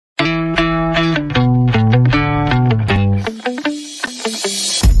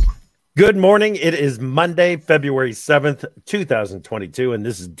Good morning. It is Monday, February 7th, 2022, and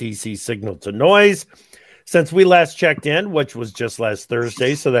this is DC Signal to Noise. Since we last checked in, which was just last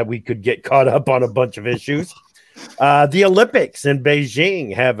Thursday, so that we could get caught up on a bunch of issues, the Olympics in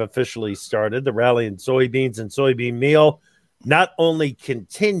Beijing have officially started. The rally in soybeans and soybean meal not only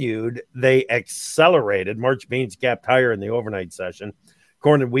continued, they accelerated. March beans gapped higher in the overnight session.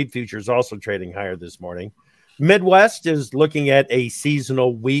 Corn and wheat futures also trading higher this morning. Midwest is looking at a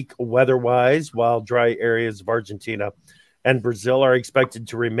seasonal week weather-wise, while dry areas of Argentina and Brazil are expected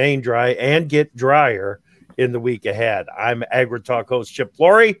to remain dry and get drier in the week ahead. I'm AgriTalk host Chip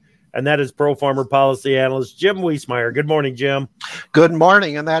Flory, and that is Pro Farmer Policy Analyst Jim Wiesemeyer. Good morning, Jim. Good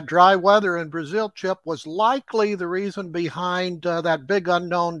morning. And that dry weather in Brazil, Chip, was likely the reason behind that big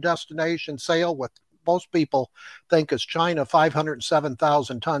unknown destination sale with most people think is China,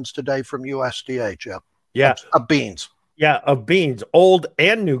 507,000 tons today from USDA, Chip. Yeah. Of beans. Yeah, of beans. Old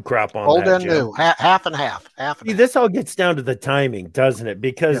and new crop on Old that, and Jim. new. Half and half. See, this all gets down to the timing, doesn't it?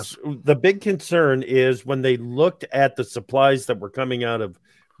 Because the big concern is when they looked at the supplies that were coming out of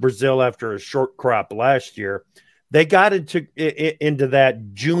Brazil after a short crop last year, they got into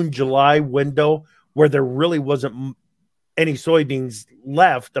that June, July window where there really wasn't any soybeans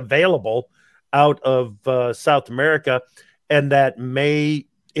left available out of South America, and that May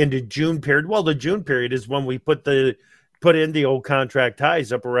into June period. Well, the June period is when we put in the old contract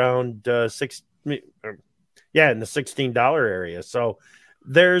highs up around in the $16 area. So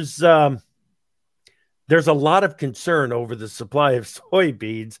there's a lot of concern over the supply of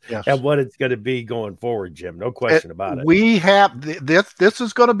soybeans and what it's going to be going forward, Jim. No question about it. We have this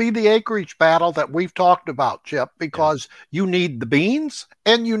is going to be the acreage battle that we've talked about, Chip, because you need the beans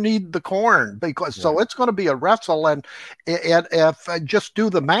and you need the corn, so it's going to be a wrestle. And if I just do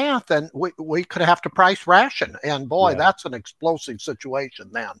the math, and we could have to price ration, and boy, that's an explosive situation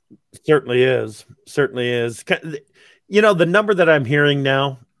then. Certainly is. You know, the number that I'm hearing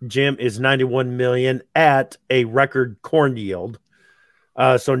now, Jim, is 91 million at a record corn yield.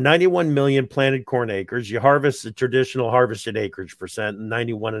 So 91 million planted corn acres. You harvest the traditional harvested acreage percent,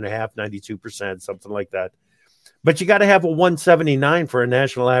 91.5%, 92%, something like that. But you got to have a 179 for a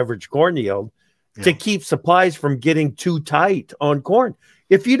national average corn yield to keep supplies from getting too tight on corn.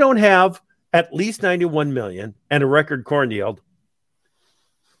 If you don't have at least 91 million and a record corn yield,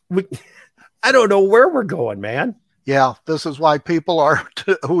 I don't know where we're going, man. Yeah, this is why people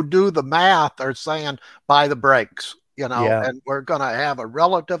who do the math are saying buy the brakes, and we're going to have a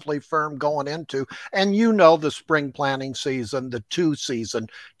relatively firm going into, and the spring planting season, the season,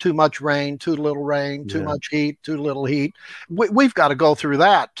 too much rain, too little rain, too much heat, too little heat. We've got to go through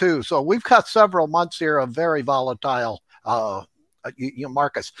that too. So we've got several months here of very volatile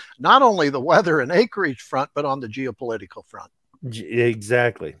markets, not only the weather and acreage front, but on the geopolitical front.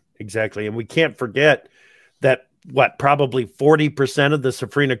 Exactly. And we can't forget that probably 40% of the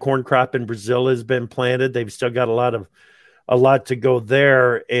safrinha corn crop in Brazil has been planted. They've still got a lot to go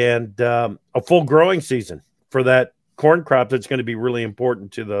there, and a full growing season for that corn crop that's going to be really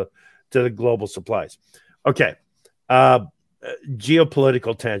important to the global supplies. Okay.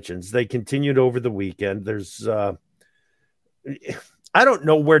 Geopolitical tensions, they continued over the weekend. There's I don't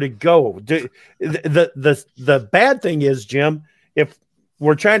know where to go. The bad thing is, Jim, if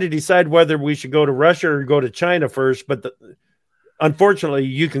we're trying to decide whether we should go to Russia or go to China first, but unfortunately,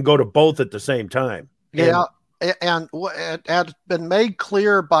 you can go to both at the same time. Yeah, and it has been made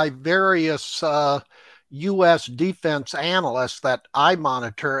clear by various U.S. defense analysts that I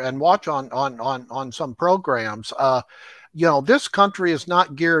monitor and watch on some programs. This country is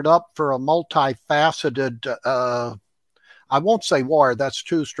not geared up for a multifaceted, I won't say war, that's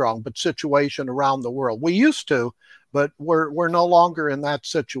too strong, but situation around the world. We used to, but we're no longer in that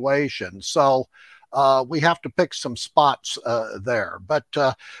situation. So we have to pick some spots there. But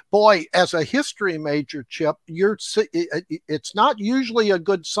boy, as a history major, Chip, it's not usually a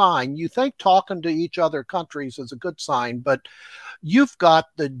good sign. You think talking to each other countries is a good sign, but you've got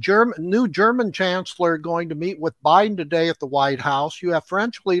the new German chancellor going to meet with Biden today at the White House. You have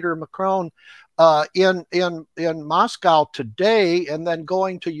French leader Macron in Moscow today, and then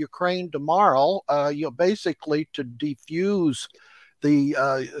going to Ukraine tomorrow, basically to defuse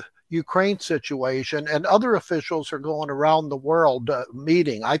the Ukraine situation, and other officials are going around the world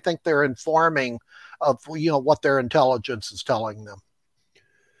meeting. I think they're informing of what their intelligence is telling them.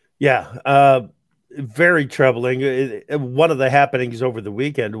 Yeah, very troubling. One of the happenings over the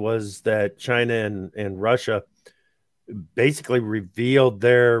weekend was that China and Russia basically revealed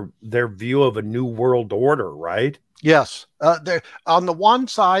their view of a new world order, right? Yes, on the one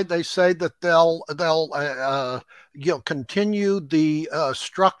side they say that they'll continue the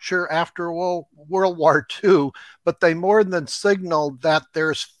structure after World War II, but they more than signal that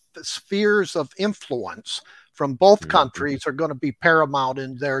there's spheres of influence from both Mhm. countries are going to be paramount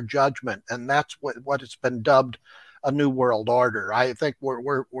in their judgment, and that's what it's been dubbed a new world order. I think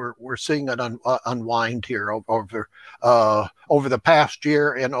we're seeing it unwind here over the past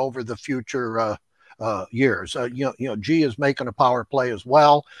year and over the future years. Xi is making a power play as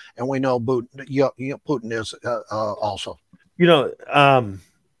well, and we know Putin is also. You know,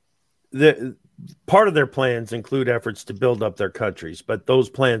 the part of their plans include efforts to build up their countries, but those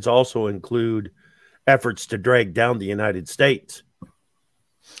plans also include efforts to drag down the United States.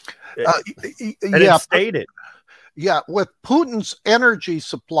 And Yeah, it's stated. yeah, with Putin's energy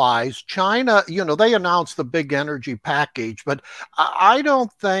supplies, China, they announced the big energy package, but I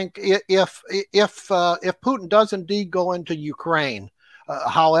don't think if Putin does indeed go into Ukraine,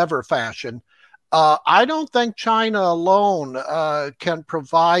 however fashion, I don't think China alone can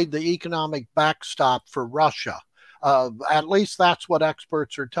provide the economic backstop for Russia. At least that's what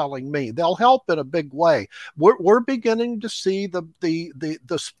experts are telling me. They'll help in a big way. We're beginning to see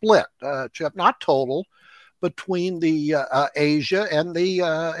the split, Chip, not total, between the Asia and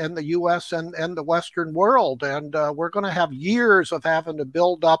the U.S. and the Western world, and we're going to have years of having to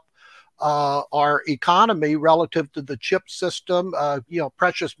build up our economy relative to the chip system,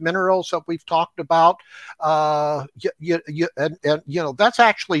 precious minerals that we've talked about, and that's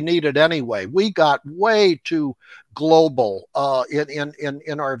actually needed anyway. We got way too global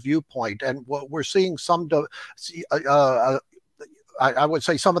in our viewpoint, and we're seeing I would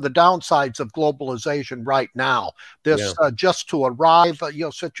say some of the downsides of globalization right now. This just to arrive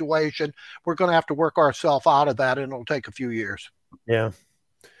situation, we're going to have to work ourselves out of that, and it'll take a few years. Yeah.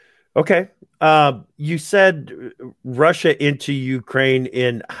 Okay. You said Russia into Ukraine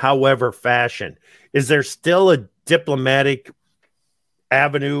in however fashion. Is there still a diplomatic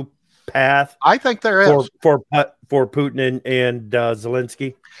avenue path? I think there is for Putin and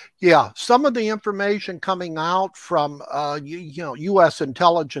Zelensky. Yeah, some of the information coming out from U.S.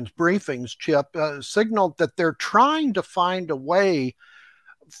 intelligence briefings, Chip, signaled that they're trying to find a way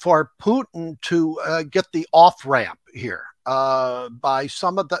for Putin to get the off ramp here by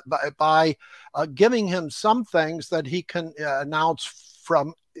giving him some things that he can announce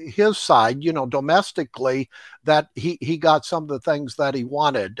from his side, domestically, that he got some of the things that he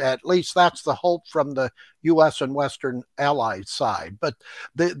wanted. At least that's the hope from the U.S. and Western allies side. But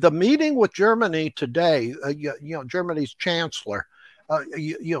the meeting with Germany today, Germany's chancellor,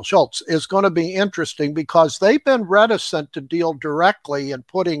 Scholz, is going to be interesting because they've been reticent to deal directly in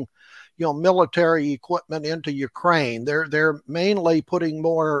putting military equipment into Ukraine. They're mainly putting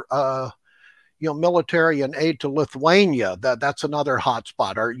more military and aid to Lithuania. That's another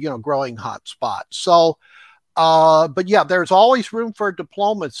hotspot, or growing hotspot. So, but yeah, there's always room for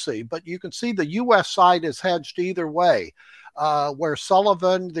diplomacy. But you can see the U.S. side is hedged either way. Where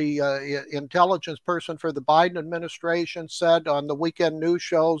Sullivan, the intelligence person for the Biden administration, said on the weekend news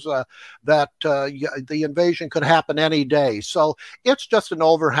shows that the invasion could happen any day. So it's just an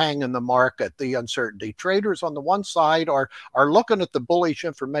overhang in the market, the uncertainty. Traders on the one side are looking at the bullish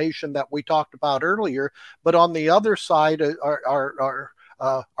information that we talked about earlier, but on the other side are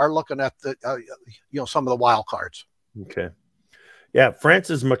looking at the some of the wild cards. Okay. Yeah,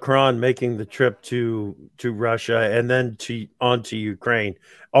 Francis Macron making the trip to Russia and then on to Ukraine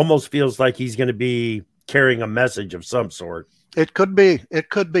almost feels like he's going to be carrying a message of some sort. It could be. It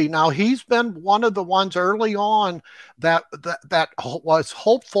could be. Now, he's been one of the ones early on that was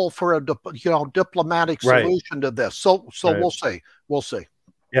hopeful for a diplomatic solution to this. So right. We'll see. We'll see.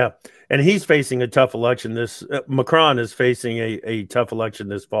 Yeah, and he's facing a tough election. Macron is facing a tough election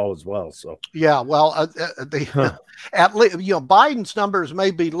this fall as well. So yeah, well, at least Biden's numbers may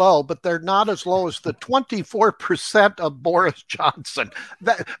be low, but they're not as low as the 24% of Boris Johnson.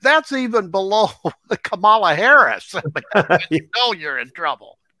 That's even below Kamala Harris. You're in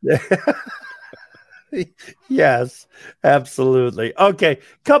trouble. Yes, absolutely. Okay,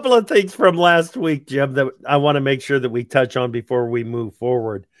 couple of things from last week, Jim, that I want to make sure that we touch on before we move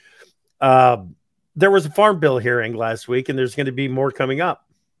forward. There was a farm bill hearing last week, and there's going to be more coming up.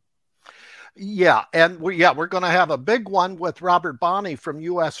 Yeah, and we're going to have a big one with Robert Bonnie from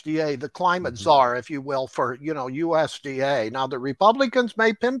USDA, the climate czar, if you will, for USDA. Now, the Republicans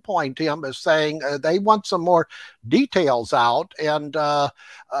may pinpoint him as saying they want some more details out. And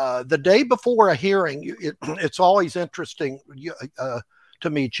the day before a hearing, it's always interesting to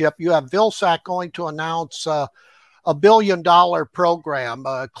me, Chip. You have Vilsack going to announce $1 billion program,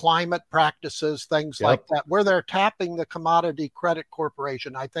 climate practices, things like that, where they're tapping the Commodity Credit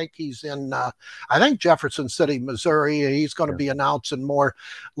Corporation. I think he's in, I think Jefferson City, Missouri. He's going to be announcing more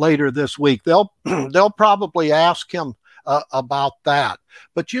later this week. They'll probably ask him about that.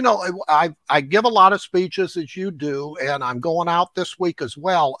 But, you know, I give a lot of speeches, as you do, and I'm going out this week as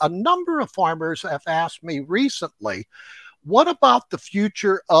well. A number of farmers have asked me recently, what about the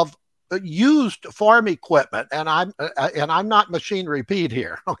future of used farm equipment? And I'm not machinery Pete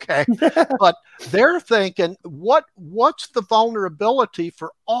here, okay? But they're thinking, what's the vulnerability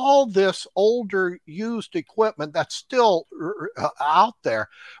for all this older used equipment that's still out there?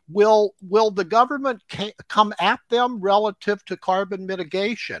 Will the government come at them relative to carbon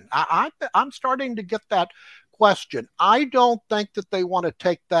mitigation? I'm starting to get that question. I don't think that they want to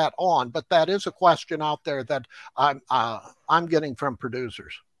take that on, but that is a question out there that I'm getting from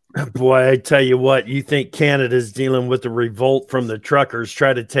producers. Boy, I tell you what, you think Canada's dealing with the revolt from the truckers,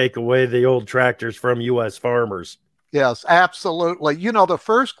 try to take away the old tractors from U.S. farmers. Yes, absolutely. You know, the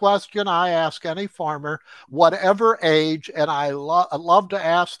first question I ask any farmer, whatever age, and I love to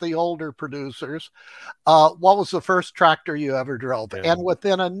ask the older producers, what was the first tractor you ever drove? Yeah. And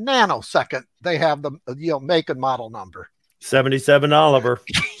within a nanosecond, they have the make and model number. 77 Oliver.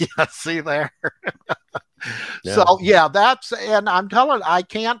 Yeah, see there. Yeah. So yeah, and I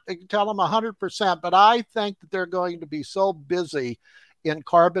can't tell them 100%, but I think that they're going to be so busy in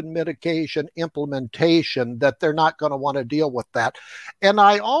carbon mitigation implementation that they're not going to want to deal with that. And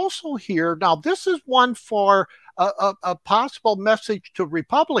I also hear, now this is one for a possible message to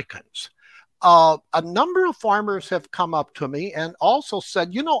Republicans. A number of farmers have come up to me and also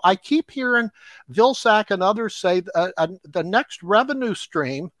said, you know, I keep hearing Vilsack and others say the next revenue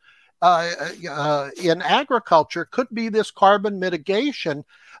stream in agriculture could be this carbon mitigation.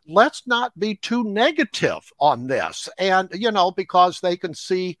 Let's not be too negative on this. And, you know, because they can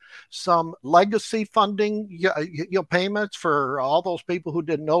see some legacy funding payments for all those people who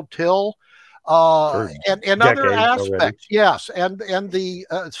did no-till. And other aspects, already. Yes, and the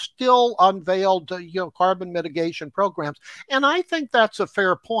still unveiled carbon mitigation programs, and I think that's a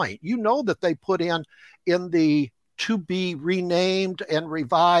fair point. You know that they put in the to be renamed and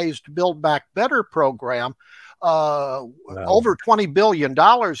revised Build Back Better program over $20 billion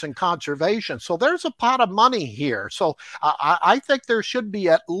in conservation. So there's a pot of money here. So I think there should be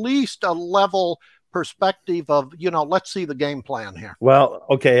at least a level perspective of, let's see the game plan here. Well,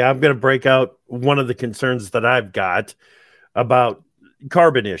 okay, I'm going to break out one of the concerns that I've got about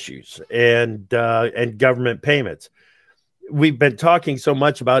carbon issues and government payments. We've been talking so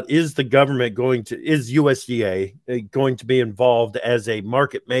much about, is USDA going to be involved as a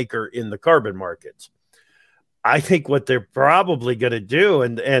market maker in the carbon markets? I think what they're probably going to do,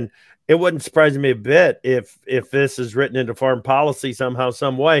 and it wouldn't surprise me a bit if this is written into farm policy somehow,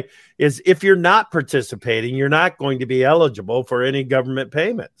 some way, is if you're not participating, you're not going to be eligible for any government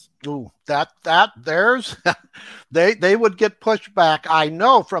payments. Ooh, there's they would get pushed back, I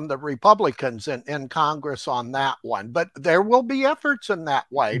know, from the Republicans in Congress on that one, but there will be efforts in that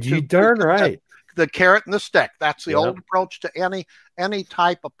way. You darn right. The carrot and the stick. That's the old approach to any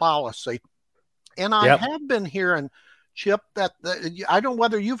type of policy. And I have been hearing, Chip, that I don't know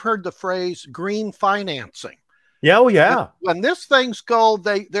whether you've heard the phrase green financing. Yeah, oh yeah. When these things go,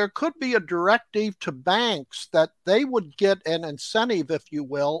 there could be a directive to banks that they would get an incentive, if you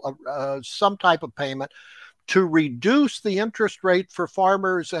will, some type of payment to reduce the interest rate for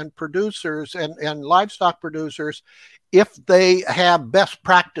farmers and producers and livestock producers if they have best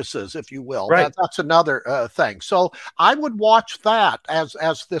practices, if you will. Right. That's another thing. So I would watch that as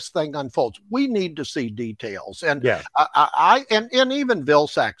this thing unfolds. We need to see details. And and even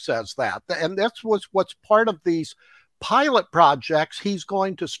Vilsack says that. And that's what's part of these pilot projects he's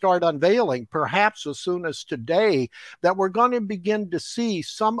going to start unveiling, perhaps as soon as today, that we're going to begin to see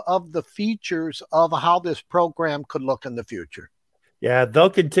some of the features of how this program could look in the future. Yeah, they'll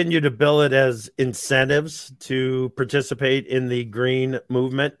continue to bill it as incentives to participate in the green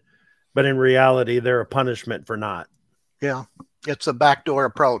movement, but in reality, they're a punishment for not. Yeah, it's a backdoor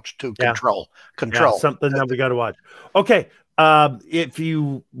approach to control. Yeah, something that we got to watch. Okay, if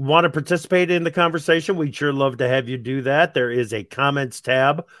you want to participate in the conversation, we'd sure love to have you do that. There is a comments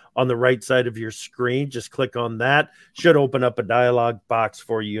tab on the right side of your screen. Just click on that. Should open up a dialog box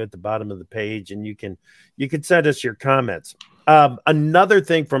for you at the bottom of the page, and you can send us your comments. Another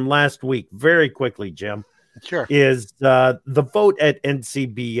thing from last week, very quickly, Jim, sure, is the vote at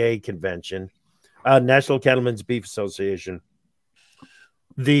NCBA convention, National Cattlemen's Beef Association.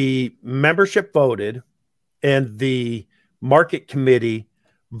 The membership voted, and the market committee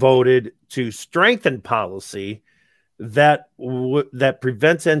voted to strengthen policy that that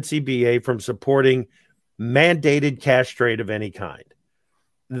prevents NCBA from supporting mandated cash trade of any kind.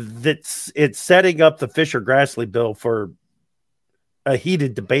 It's setting up the Fisher-Grassley bill for a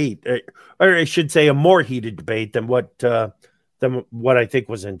heated debate, or I should say, a more heated debate than what I think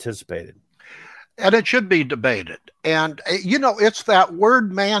was anticipated. And it should be debated. And, it's that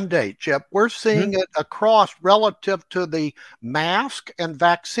word mandate, Chip. We're seeing it across relative to the mask and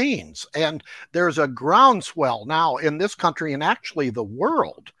vaccines. And there's a groundswell now in this country and actually the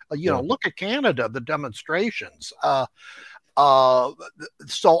world. Look at Canada, the demonstrations. So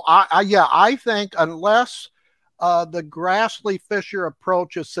I think unless the Grassley-Fisher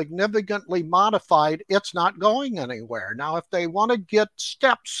approach is significantly modified, it's not going anywhere. Now, if they want to get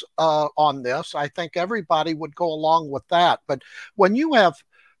steps on this, I think everybody would go along with that. But when you have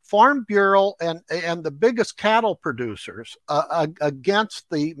Farm Bureau and the biggest cattle producers against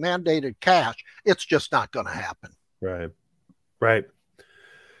the mandated cash, it's just not going to happen. Right.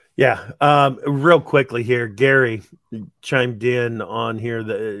 Yeah. Real quickly here, Gary chimed in on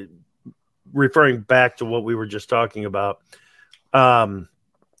here, referring back to what we were just talking about. On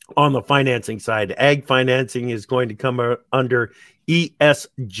the financing side, ag financing is going to come under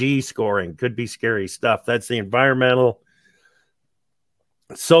ESG scoring. Could be scary stuff. That's the environmental,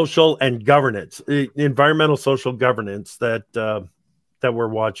 social, and governance. Environmental, social, governance that we're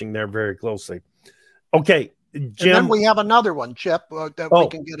watching there very closely. Okay, Jim. And then we have another one, Chip, that we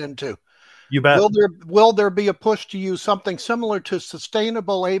can get into. You bet. Will there be a push to use something similar to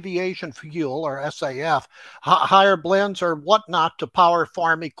sustainable aviation fuel, or SAF, higher blends or whatnot to power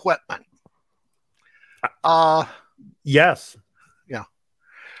farm equipment? Yes. Yeah.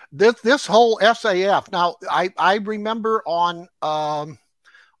 This whole SAF. Now, I remember on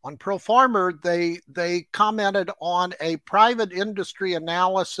Pro Farmer, they commented on a private industry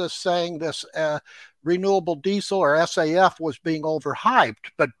analysis saying this renewable diesel, or SAF, was being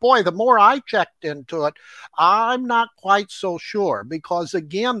overhyped. But boy, the more I checked into it, I'm not quite so sure, because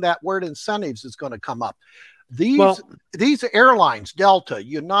again, that word incentives is going to come up. These airlines, Delta,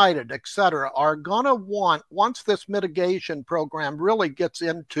 United, et cetera, are going to want, once this mitigation program really gets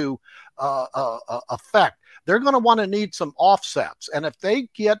into effect, they're going to want to need some offsets. And if they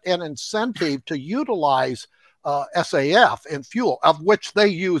get an incentive to utilize SAF in fuel, of which they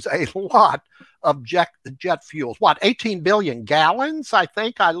use a lot of jet fuels, 18 billion gallons, I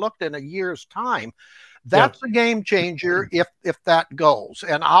think I looked in a year's time. That's a game changer if that goes.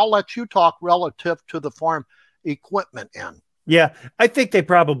 And I'll let you talk relative to the farm equipment end. Yeah, I think they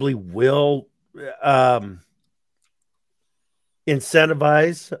probably will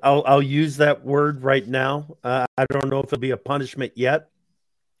incentivize. I'll use that word right now. I don't know if it'll be a punishment yet,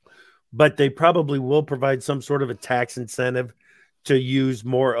 but they probably will provide some sort of a tax incentive to use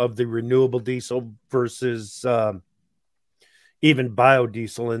more of the renewable diesel versus even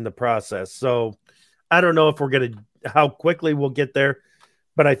biodiesel in the process. So I don't know if how quickly we'll get there,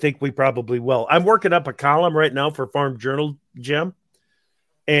 but I think we probably will. I'm working up a column right now for Farm Journal, Jim,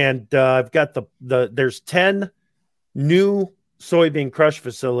 and I've got there's 10 new soybean crush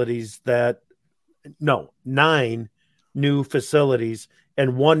facilities 9 new facilities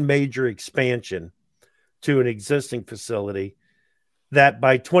and one major expansion to an existing facility that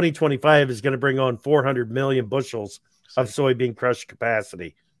by 2025 is going to bring on 400 million bushels of soybean crush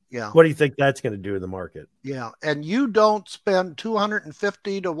capacity. Yeah. What do you think that's going to do in the market? Yeah. And you don't spend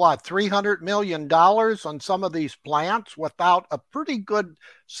 $250 to $300 million on some of these plants without a pretty good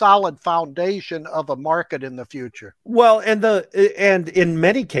solid foundation of a market in the future. Well, and in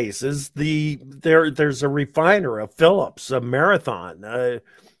many cases, there's a refiner, a Phillips, a Marathon,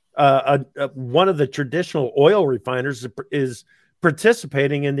 one of the traditional oil refiners is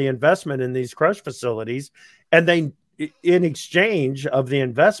participating in the investment in these crush facilities, and in exchange of the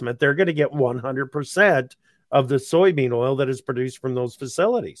investment, they're going to get 100% of the soybean oil that is produced from those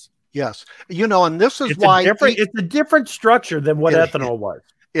facilities. Yes. And this is why it's a different structure than what ethanol was.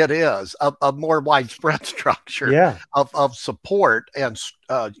 It is a more widespread structure of support and,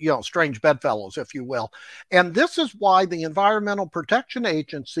 strange bedfellows, if you will. And this is why the Environmental Protection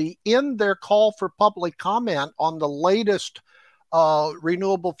Agency, in their call for public comment on the latest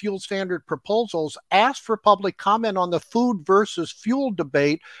renewable fuel standard proposals, asked for public comment on the food versus fuel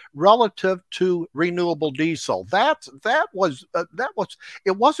debate relative to renewable diesel. It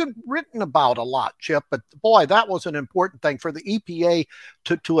wasn't written about a lot, Chip, but boy, that was an important thing for the EPA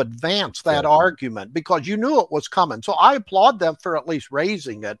to advance that argument, because you knew it was coming. So I applaud them for at least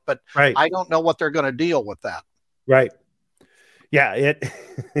raising it, but I don't know what they're going to deal with that. Right. Yeah.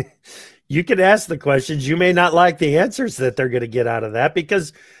 You can ask the questions. You may not like the answers that they're going to get out of that,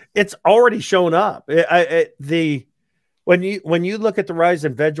 because it's already shown up. The when you look at the rise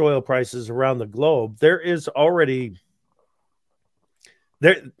in veg oil prices around the globe, it's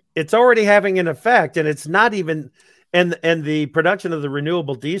already having an effect, and it's not even and the production of the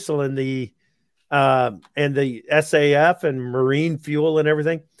renewable diesel and the SAF and marine fuel and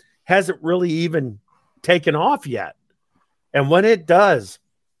everything hasn't really even taken off yet. And when it does,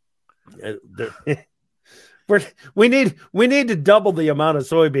 we need to double the amount of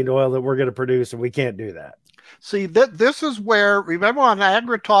soybean oil that we're going to produce, and we can't do that. See, this is where, remember on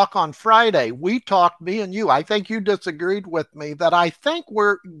AgriTalk on Friday, we talked, me and you, I think you disagreed with me, that I think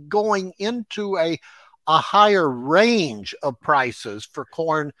we're going into a higher range of prices for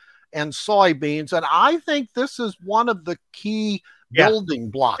corn and soybeans. And I think this is one of the key building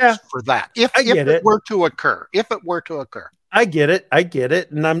blocks for that. If it were to occur. I get it.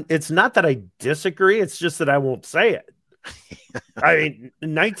 And it's not that I disagree. It's just that I won't say it. I mean,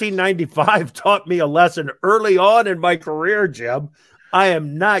 1995 taught me a lesson early on in my career, Jim. I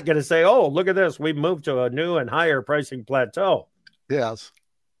am not going to say, oh, look at this. We've moved to a new and higher pricing plateau. Yes.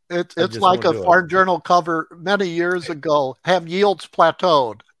 It's like a Farm Journal cover many years ago. Have yields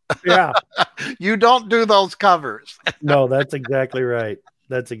plateaued? Yeah. You don't do those covers. No, that's exactly right.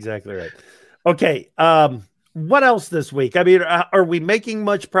 Okay. What else this week? I mean, are we making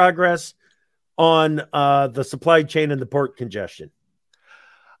much progress on the supply chain and the port congestion?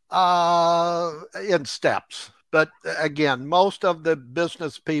 In steps. But again, most of the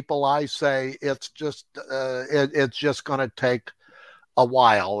business people, I say it's just going to take a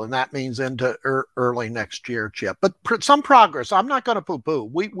while, and that means into early next year, Chip. But some progress. I'm not going to poo-poo.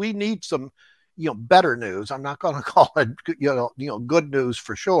 We need some, better news. I'm not going to call it, good news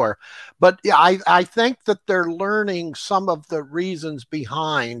for sure. But yeah, I think that they're learning some of the reasons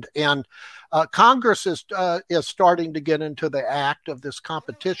behind, and Congress is starting to get into the act of this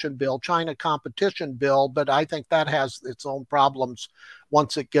competition bill, China competition bill, but I think that has its own problems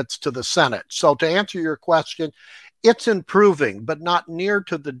once it gets to the Senate. So to answer your question, it's improving, but not near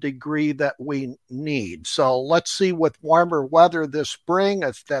to the degree that we need. So let's see with warmer weather this spring,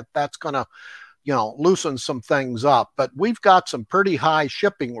 if that's going to loosen some things up. But we've got some pretty high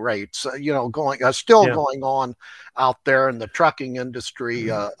shipping rates, going on out there in the trucking industry,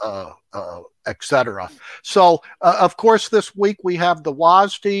 et cetera. So, of course, this week we have the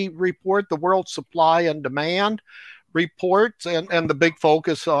WASDE report, the World Supply and Demand reports, and the big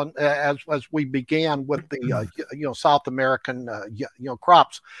focus on as we began with the South American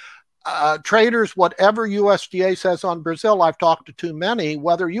crops. Traders, whatever USDA says on Brazil, I've talked to too many,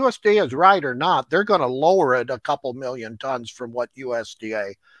 whether USDA is right or not, they're going to lower it a couple million tons from what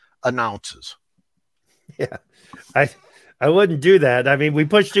USDA announces. Yeah, I wouldn't do that. I mean, we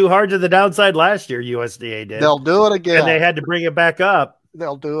pushed too hard to the downside last year, USDA did. They'll do it again. And they had to bring it back up.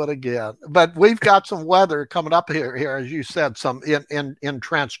 They'll do it again. But we've got some weather coming up here, as you said, some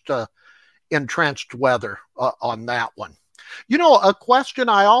entrenched weather on that one. A question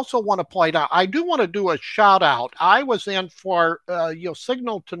I also want to point out, I do want to do a shout out. I was in for,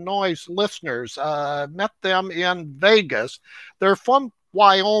 Signal to Noise listeners, met them in Vegas. They're from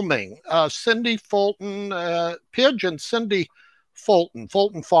Wyoming, Cindy Fulton, Pidge and Cindy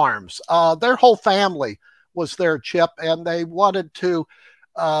Fulton Farms. Their whole family was there, Chip, and they wanted to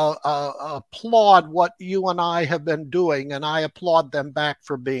applaud what you and I have been doing, and I applaud them back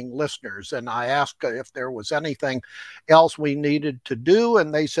for being listeners. And I asked if there was anything else we needed to do,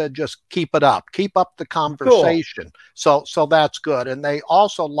 and they said just keep it up, keep up the conversation. Cool. So that's good. And they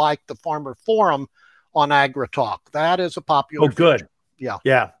also like the Farmer Forum on AgriTalk. That is a popular. Oh, good. Feature.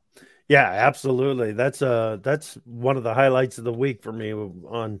 Yeah, absolutely. That's one of the highlights of the week for me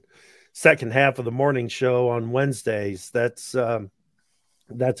on second half of the morning show on Wednesdays. That's a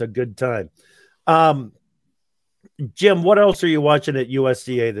good time. Jim, what else are you watching at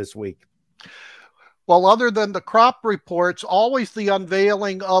USDA this week? Well, other than the crop reports, always the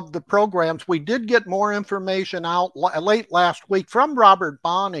unveiling of the programs. We did get more information out late last week from Robert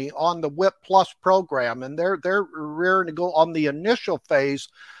Bonney on the WIP Plus program, and they're rearing to go on the initial phase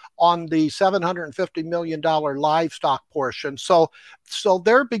on the $750 million livestock portion. So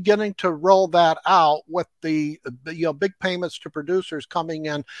they're beginning to roll that out with the big payments to producers coming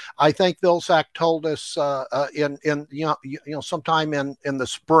in. I think Vilsack told us in sometime in the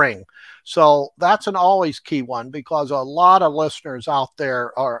spring. So that's an always key one, because a lot of listeners out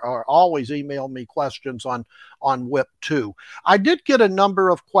there are always emailing me questions on WIP 2. I did get a number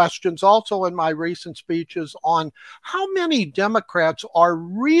of questions also in my recent speeches on how many Democrats are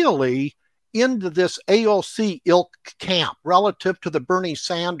really into this AOC ilk camp relative to the Bernie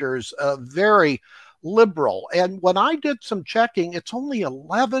Sanders very liberal. And when I did some checking, it's only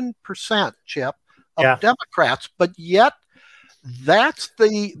 11%, Chip, Yeah. Democrats, but yet that's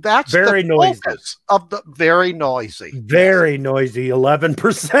Very the noisy. focus of the very noisy. Very noisy,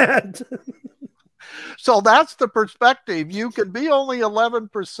 11%. So that's the perspective. You can be only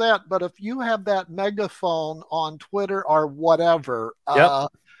 11%, but if you have that megaphone on Twitter or whatever, Yep.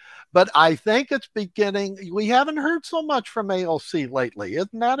 but I think it's beginning. We haven't heard so much from AOC lately.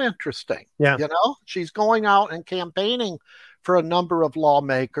 Isn't that interesting? Yeah. You know, she's going out and campaigning for a number of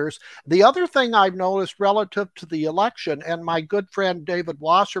lawmakers. The other thing I've noticed relative to the election, and my good friend David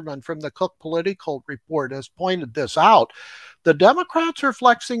Wasserman from the Cook Political Report has pointed this out, the Democrats are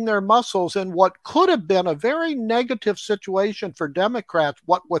flexing their muscles in what could have been a very negative situation for Democrats,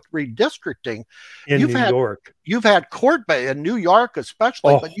 what with redistricting. In New York. You've had court in New York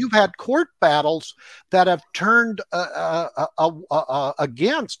especially, but you've had court battles that have turned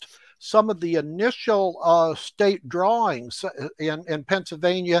against some of the initial state drawings in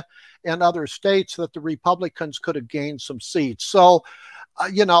Pennsylvania and other states that the Republicans could have gained some seats. So,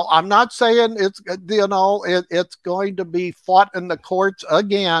 I'm not saying it's going to be fought in the courts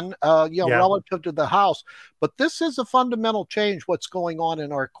again, relative to the House, but this is a fundamental change, what's going on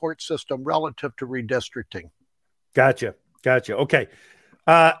in our court system relative to redistricting. Gotcha. Okay.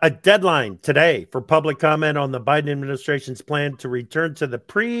 A deadline today for public comment on the Biden administration's plan to return to the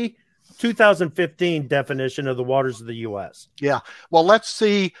pre-2015 definition of the waters of the U.S. Yeah. Well, let's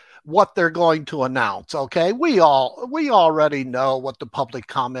see what they're going to announce. Okay. We already know what the public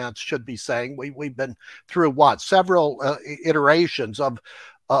comments should be saying. We've been through several iterations of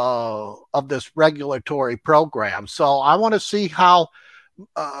this regulatory program. So I want to see how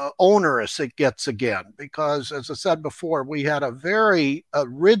onerous it gets again, because as I said before, we had a very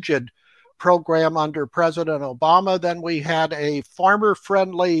rigid program under President Obama. Then we had a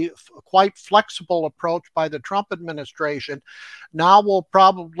farmer-friendly, quite flexible approach by the Trump administration. Now we'll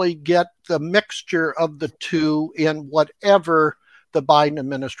probably get the mixture of the two in whatever the Biden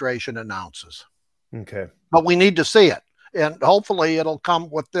administration announces. Okay. But we need to see it. And hopefully it'll come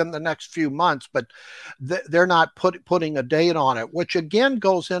within the next few months, but they're not putting a date on it, which again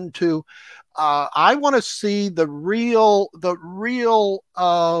goes into, I want to see the real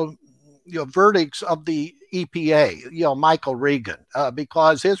verdicts of the EPA, Michael Regan,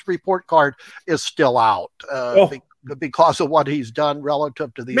 because his report card is still out because of what he's done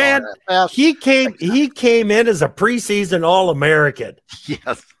relative to the RFS. He came in as a preseason All-American.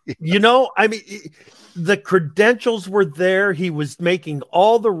 Yes. I mean, the credentials were there. He was making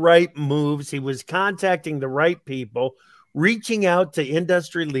all the right moves. He was contacting the right people, reaching out to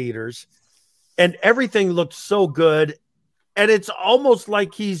industry leaders, and everything looked so good. And it's almost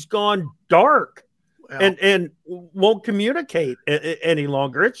like he's gone dark and won't communicate any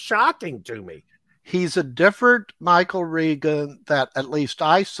longer. It's shocking to me. He's a different Michael Regan that at least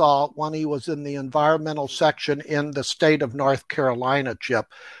I saw when he was in the environmental section in the state of North Carolina, Chip,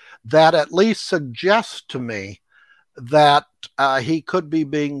 that at least suggests to me that he could be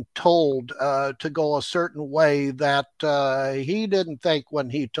being told to go a certain way that he didn't think when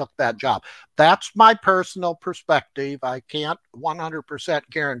he took that job. That's my personal perspective. I can't 100%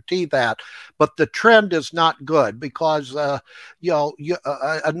 guarantee that, but the trend is not good because,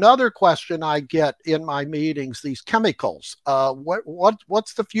 another question I get in my meetings, these chemicals,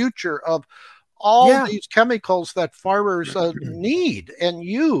 what's the future of all these chemicals that farmers need and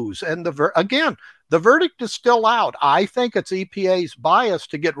use? And the verdict is still out. I think it's EPA's bias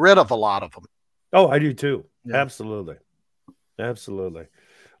to get rid of a lot of them. Oh, I do too. Yeah. Absolutely.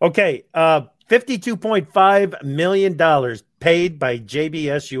 Okay. $52.5 million paid by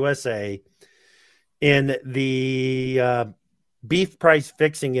JBS USA in the beef price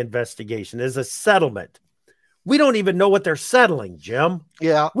fixing investigation as a settlement. We don't even know what they're settling, Jim.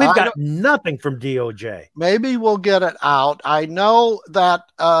 Yeah. We've got nothing from DOJ. Maybe we'll get it out. I know that,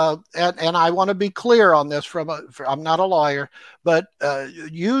 and I want to be clear on this I'm not a lawyer, but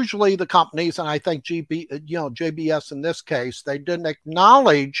usually the companies, and I think JBS in this case, they didn't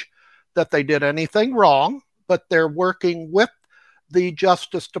acknowledge that they did anything wrong, but they're working with the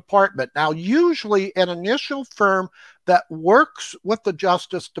Justice Department. Now, usually an initial firm that works with the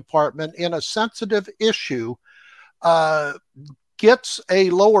Justice Department in a sensitive issue gets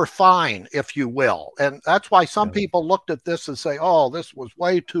a lower fine, if you will. And that's why some people looked at this and say, oh, this was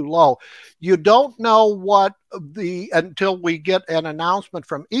way too low. You don't know until we get an announcement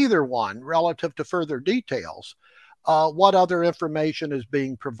from either one relative to further details, what other information is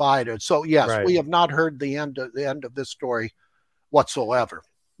being provided. So yes, we have not heard the end of this story whatsoever.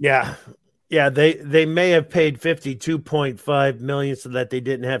 Yeah. They may have paid $52.5 million so that they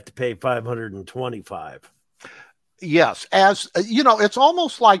didn't have to pay $525. Yes, as it's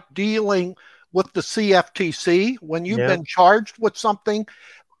almost like dealing with the CFTC when you've Yeah. been charged with something.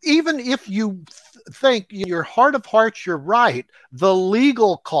 Even if you think in your heart of hearts you're right, the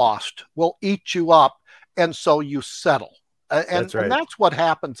legal cost will eat you up, and so you settle. That's right. And that's what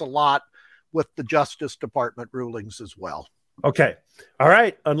happens a lot with the Justice Department rulings as well. Okay. All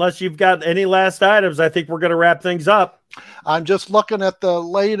right. Unless you've got any last items, I think we're going to wrap things up. I'm just looking at the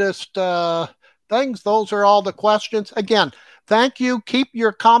latest things. Those are all the questions. Again, thank you. Keep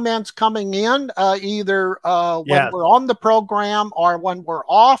your comments coming in, either when we're on the program or when we're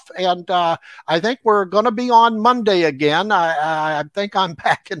off. And I think we're going to be on Monday again. I think I'm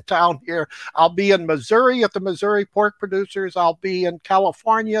back in town here. I'll be in Missouri at the Missouri Pork Producers. I'll be in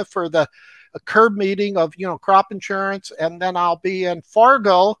California for the curb meeting of crop insurance, and then I'll be in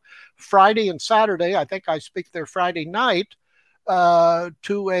Fargo Friday and Saturday. I think I speak there Friday night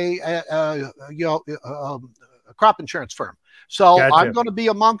to a crop insurance firm. So gotcha. I'm going to be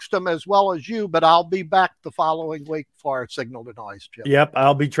amongst them as well as you, but I'll be back the following week for Signal to Noise, Jim. Yep,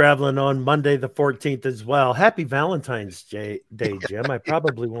 I'll be traveling on Monday the 14th as well. Happy Valentine's Day, Jim. I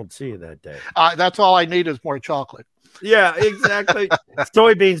probably won't see you that day. That's all I need is more chocolate. Yeah, exactly.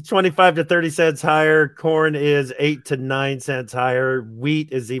 Soybeans 25 to 30 cents higher. Corn is 8 to 9 cents higher.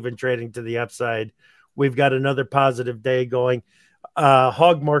 Wheat is even trading to the upside. We've got another positive day going.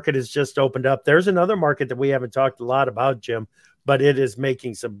 Hog market has just opened up. There's another market that we haven't talked a lot about, Jim, but it is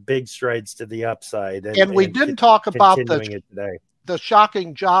making some big strides to the upside. And we didn't talk about the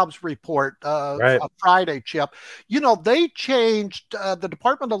shocking jobs report Friday, Chip. They changed, the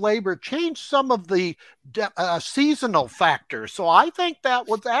Department of Labor changed some of the seasonal factors. So I think that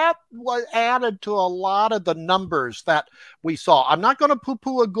was added to a lot of the numbers that we saw. I'm not going to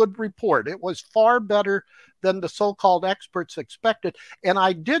poo-poo a good report. It was far better than the so-called experts expected. And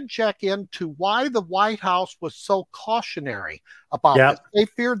I did check into why the White House was so cautionary about this. They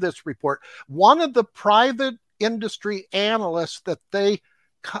feared this report. One of the private industry analysts that they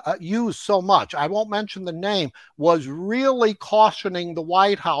use so much, I won't mention the name, was really cautioning the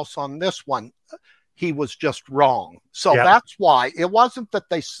White House on this one. He was just wrong. So that's why it wasn't that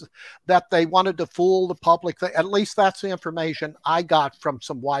they wanted to fool the public. At least that's the information I got from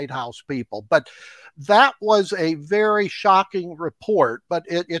some White House people. But that was a very shocking report. But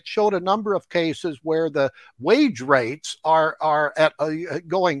it showed a number of cases where the wage rates are at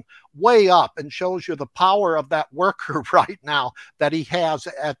going way up, and shows you the power of that worker right now that he has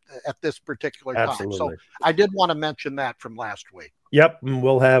at this particular time. So I did want to mention that from last week. Yep. And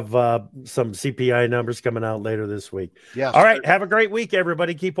we'll have some CPI numbers coming out later this week. Yes. All right. Have a great week,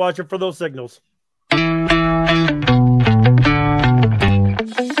 everybody. Keep watching for those signals.